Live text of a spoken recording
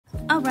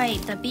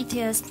Alright, the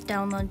BTS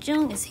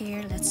DALMAJUNG is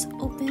here. Let's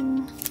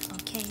open.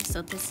 Okay,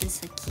 so this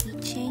is a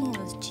keychain.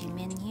 It was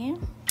Jimin here.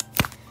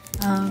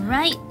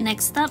 Alright,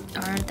 next up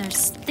are the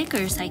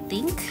stickers, I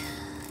think.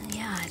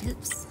 Yeah, it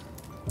is.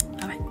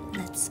 Alright,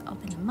 let's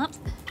open them up.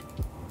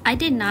 I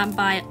did not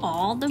buy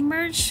all the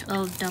merch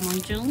of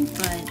DALMAJUNG,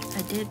 but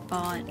I did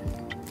buy,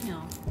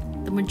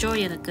 the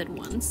majority of the good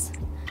ones.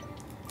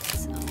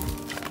 So,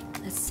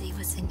 let's see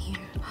what's in here.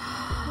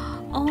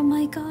 Oh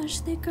my gosh,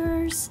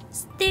 stickers!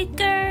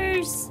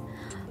 Stickers!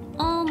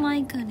 Oh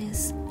my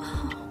goodness.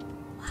 Oh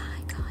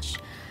my gosh.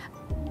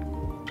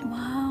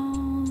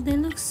 Wow, they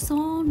look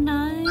so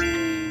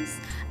nice.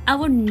 I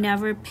would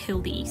never peel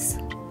these,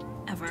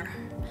 ever.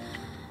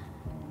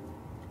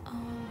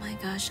 Oh my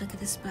gosh, look at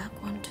this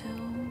black one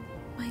too.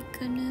 My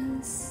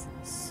goodness,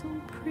 so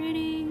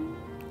pretty.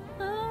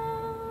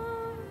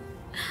 Oh.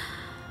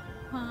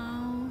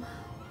 Wow.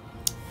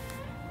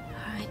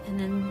 Alright, and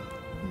then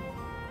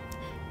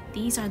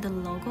these are the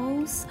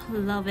logos. I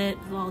love it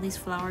with all these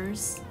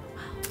flowers.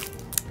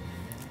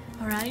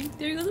 Wow. Alright,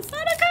 there go the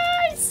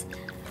Photocards!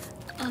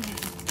 Okay.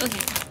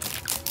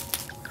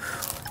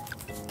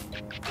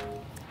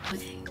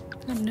 Okay,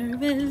 I'm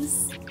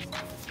nervous.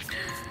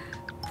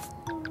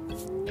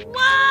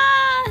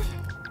 Wow!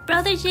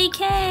 Brother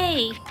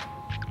JK!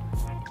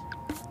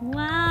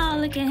 Wow,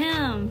 look at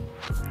him.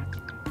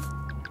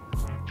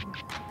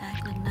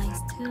 Back look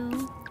nice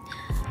too.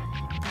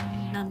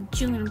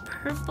 Namjoon in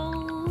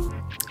purple.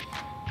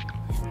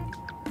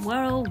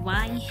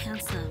 Worldwide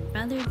handsome.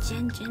 Brother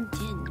Jin.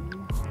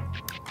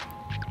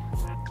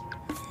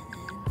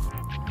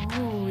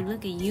 Oh,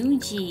 look at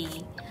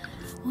Yoongi.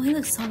 Oh, he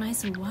looks so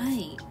nice and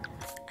white.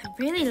 I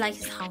really like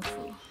his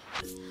outfit.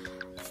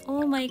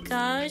 Oh my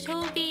gosh,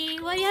 Hobie,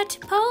 why you have to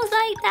pose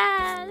like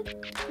that?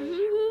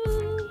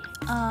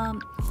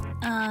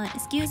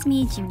 Excuse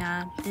me,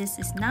 Jimna, this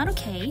is not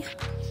okay.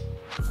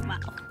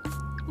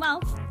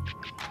 Wow,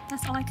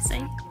 that's all I can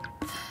say.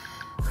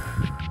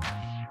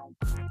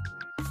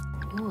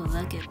 Oh,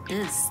 look at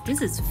this.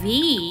 This is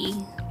V.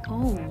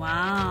 Oh,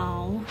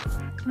 wow.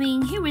 I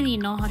mean, he really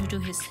knows how to do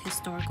his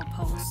historical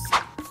pose.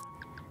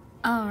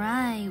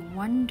 Alright,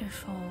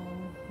 wonderful.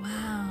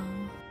 Wow.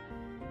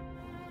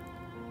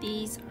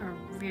 These are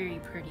very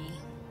pretty.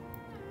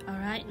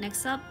 Alright,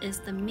 next up is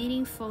the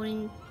meeting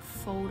folding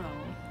photo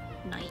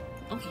night.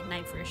 Okay,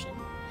 night version.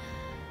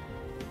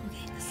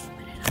 Okay, let's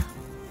open it up.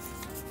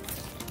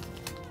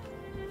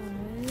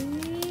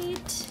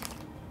 Alright.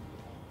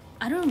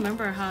 I don't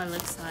remember how it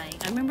looks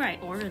like. I remember I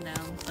ordered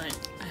them,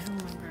 but I don't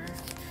remember.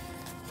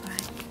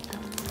 Alright,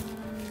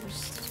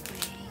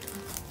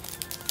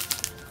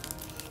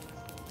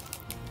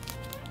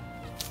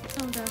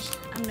 oh gosh,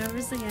 I'm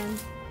nervous again.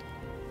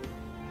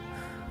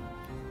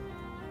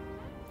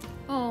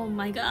 Oh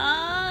my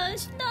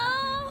gosh,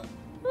 no!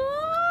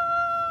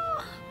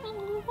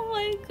 Oh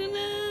my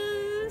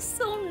goodness,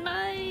 so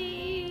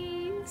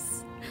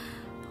nice!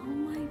 Oh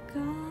my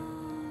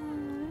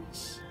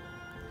gosh.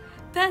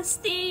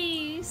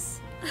 Besties!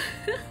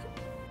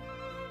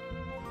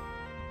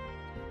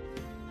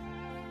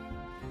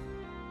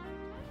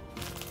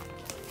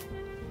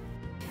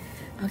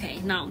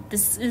 Okay, now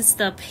this is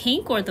the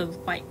pink or the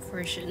white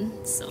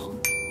version. So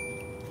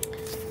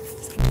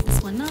let's open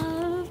this one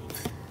up.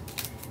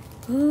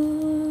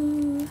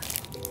 Ooh.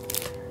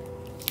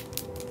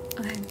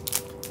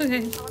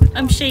 Okay,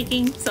 I'm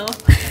shaking, so.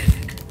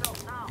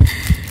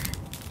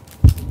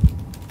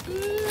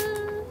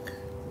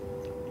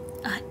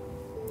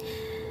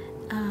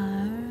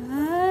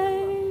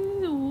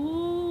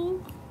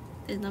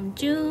 There's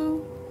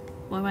Namjoon,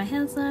 Worldwide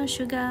Handsome,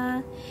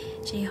 Suga,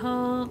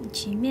 J-Hope,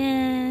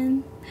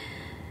 Jimin,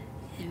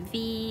 and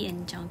V,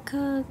 and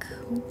Jungkook.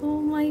 Oh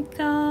my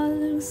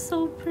god, they're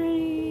so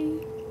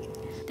pretty.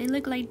 They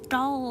look like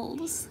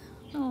dolls.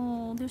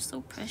 Oh, they're so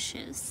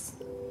precious.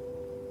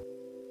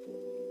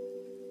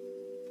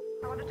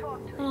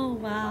 Oh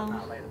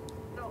wow.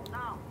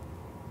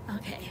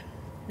 Okay,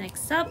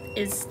 next up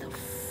is the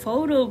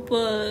photo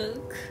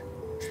book.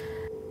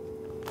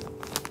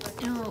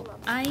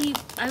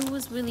 I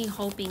was really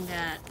hoping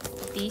that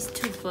these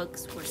two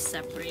books were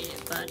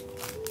separated, but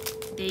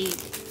they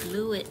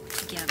glue it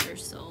together,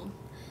 so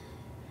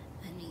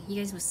I mean, you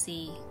guys will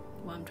see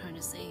what I'm trying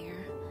to say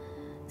here.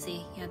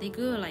 See, yeah, they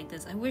glue it like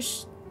this. I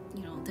wish,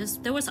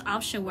 there was an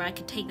option where I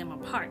could take them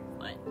apart,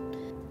 but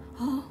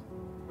oh,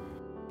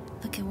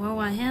 look at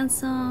Worldwide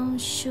Handsome,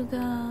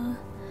 Suga,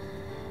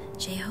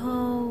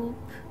 J-Hope,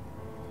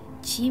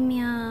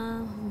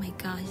 Jimya. Oh my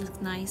god, he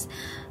looks nice.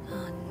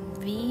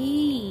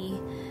 V.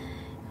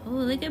 Oh,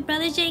 look at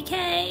Brother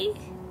JK.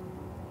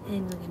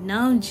 And look at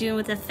Namjoon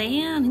with the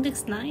fan. He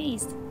looks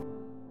nice.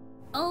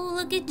 Oh,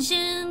 look at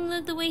Jin.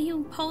 Look the way he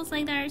posed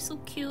like that. It's so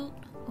cute.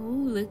 Oh,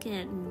 look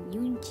at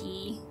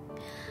Yoongi.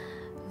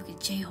 Look at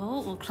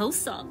J-Hope. Oh,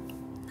 close up.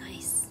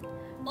 Nice.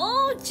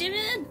 Oh,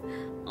 Jimin.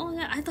 Oh,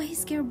 yeah, I thought he's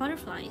scared of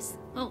butterflies.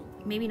 Oh,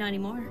 maybe not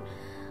anymore.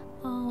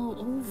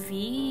 Oh,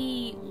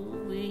 V.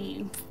 Oh,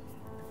 V.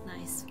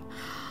 Nice.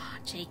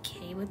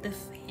 JK with the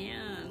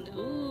fan.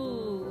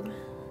 Ooh.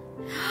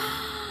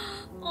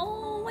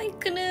 Oh my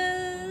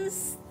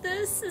goodness,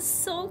 this is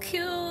so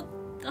cute.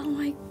 Oh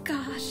my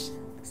gosh,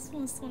 this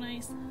one's so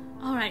nice.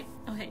 All right,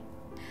 okay,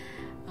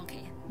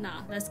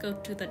 now let's go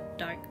to the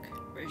dark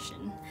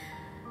version.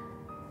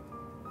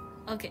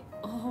 Okay.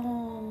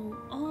 Oh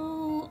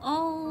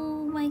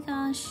my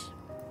gosh,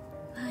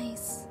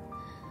 nice.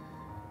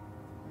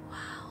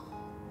 Wow.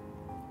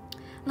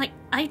 Like,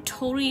 I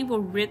totally will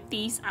rip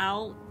these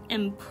out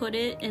and put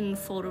it in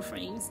photo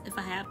frames if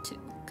I have to,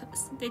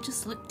 because they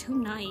just look too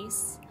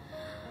nice.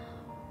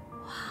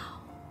 Wow.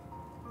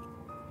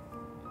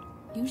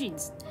 Usually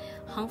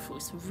Hongfu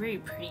is very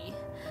pretty.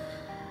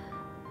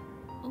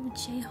 Oh,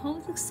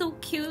 J-Hope looks so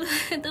cute.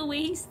 The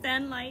way he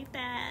stands like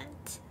that.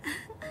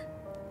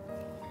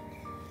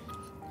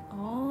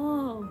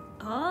 Oh,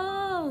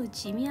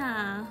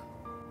 Jimia.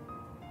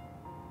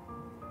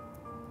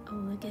 Oh,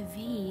 look at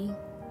V.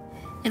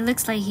 It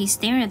looks like he's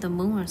staring at the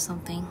moon or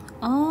something.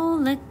 Oh,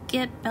 look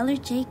at Bella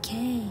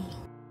JK.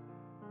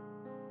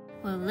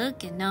 Well,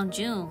 look at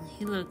Namjoon.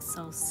 He looks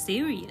so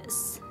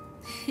serious.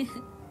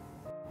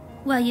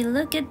 Well, you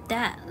look at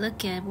that.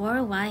 Look at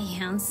Worldwide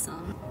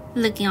Handsome.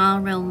 Looking all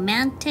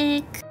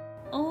romantic.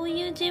 Oh,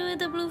 Yuji with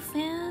the blue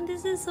fan.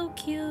 This is so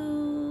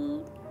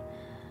cute.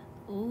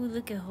 Oh,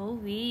 look at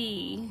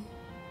Hovi.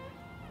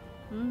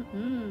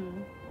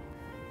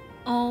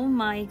 Oh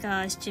my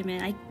gosh,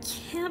 Jimin. I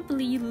can't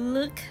believe you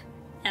look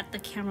at the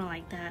camera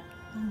like that.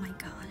 Oh my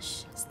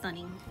gosh,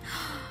 stunning.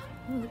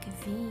 Oh, look at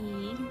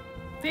V.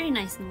 Very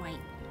nice and white.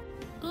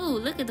 Oh,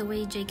 look at the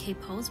way JK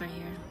pose right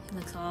here. He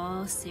looks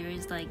all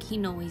serious, like he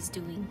knows what he's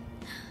doing.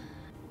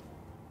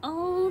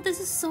 Oh, this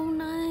is so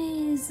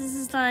nice. This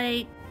is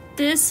like,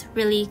 this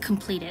really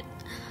completed.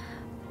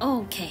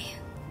 Okay,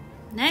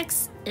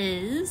 next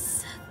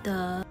is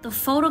the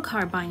photo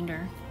card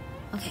binder.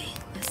 Okay,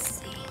 let's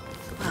see.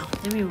 Wow,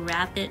 let me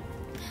wrap it.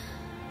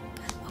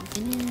 Gotta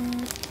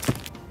open it.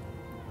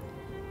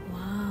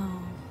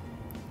 Wow.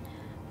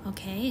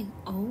 Okay.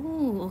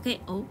 Oh,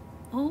 okay. Oh.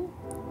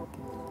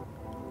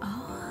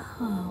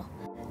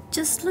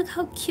 Just look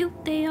how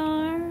cute they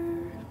are.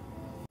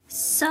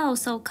 So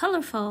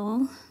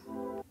colorful.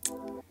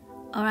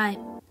 Alright,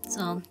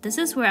 so this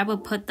is where I will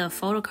put the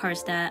photo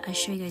cards that I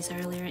showed you guys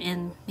earlier,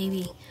 and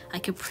maybe I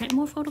could print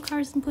more photo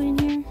cards and put in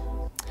here.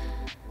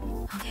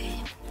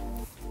 Okay.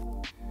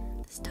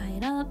 Let's tie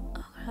it up.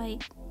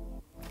 Alright.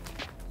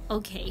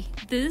 Okay,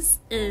 this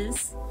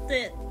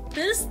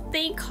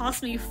thing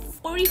cost me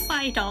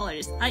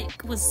 $45. I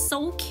was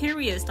so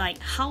curious, like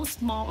how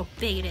small or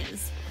big it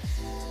is.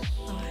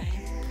 Alright.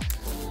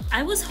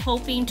 I was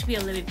hoping to be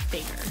a little bit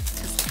bigger,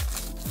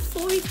 because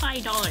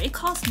 $45. It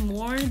costs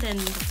more than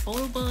the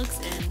photo books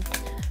and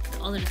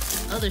the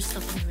other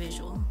stuff on the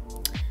visual.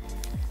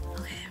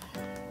 Okay.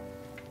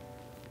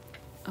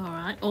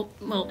 Alright. Oh,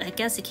 well, I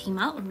guess it came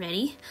out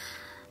already.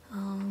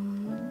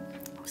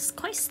 It's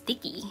quite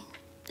sticky.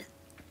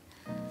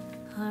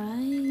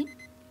 Alright.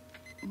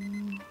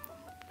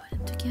 Put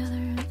it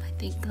together. I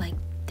think like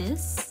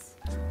this.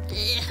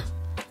 Ugh.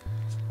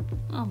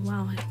 Oh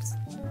wow.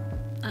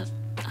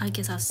 I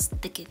guess I'll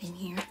stick it in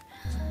here.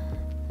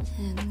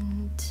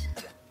 And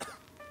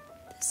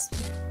this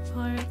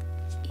part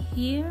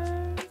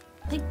here,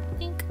 I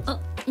think. Oh,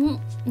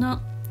 no,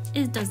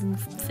 it doesn't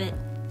fit.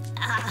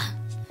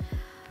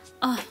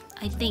 Oh,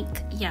 I think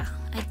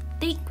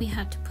we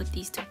have to put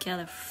these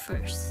together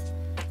first.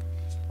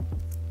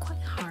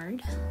 Quite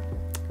hard.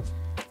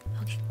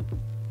 Okay.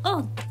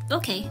 Oh,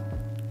 okay.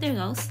 There it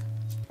goes.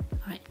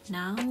 Alright,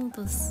 now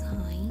the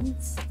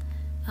signs.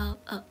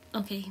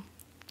 Okay.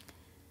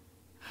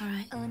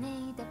 Alright.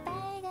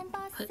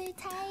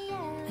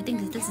 I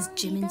think this is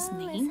Jimin's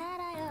name.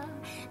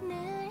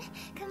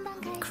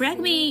 Correct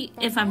me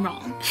if I'm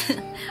wrong.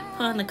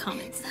 Put in the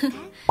comments.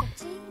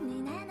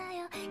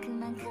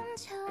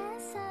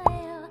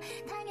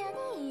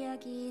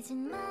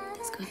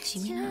 Let's go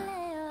Jimin.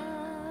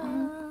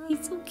 Oh,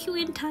 he's so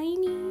cute and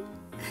tiny.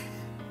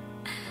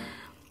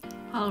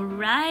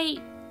 Alright.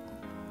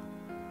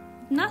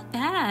 Not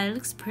bad. It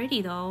looks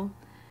pretty though.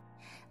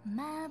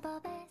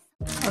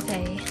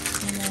 Okay,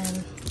 and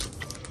then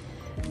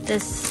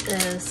this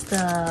is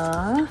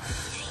the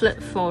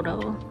flip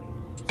photo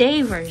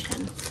day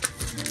version.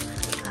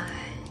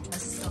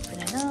 Let's open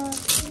it up.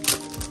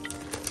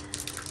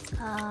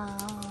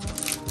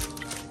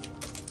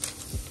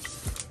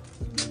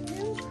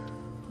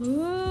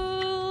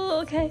 Ooh,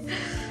 okay.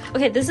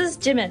 Okay, this is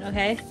Jimin,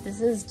 okay?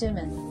 This is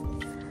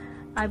Jimin.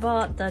 I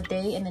bought the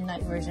day and the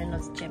night version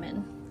of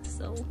Jimin,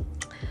 so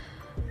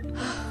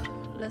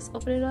let's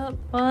open it up.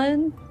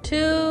 1,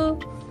 2,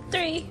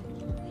 3.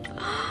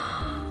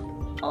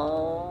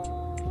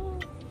 Oh,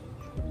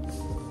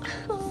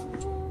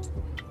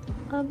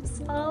 I'm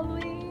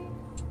sorry.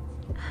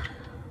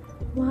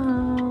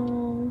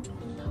 Wow,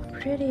 how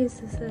pretty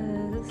this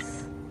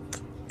is.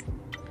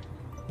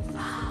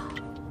 Wow.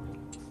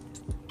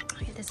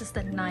 Okay, this is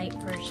the night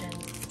version.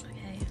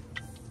 Okay.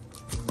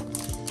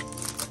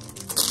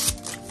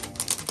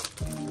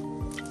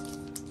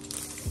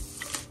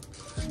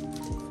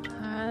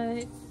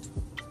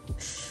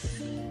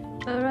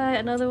 Alright,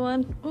 another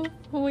one. Oh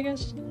my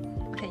gosh.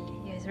 Okay,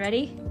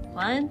 Ready?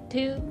 1,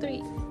 2,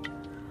 3.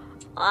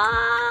 Ah!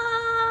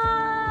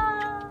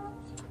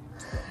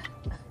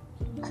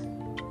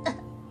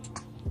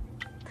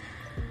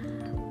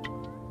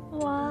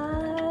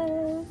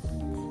 What?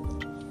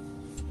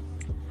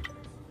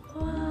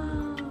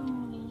 Wow.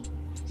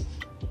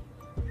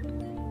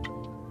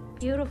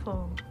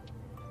 Beautiful.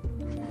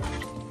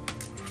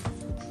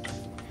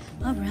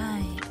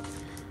 Alright.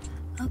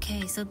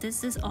 Okay, so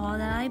this is all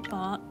that I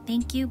bought.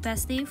 Thank you,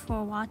 Bestie,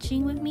 for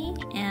watching with me,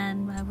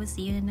 and I will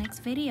see you in the next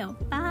video.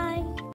 Bye!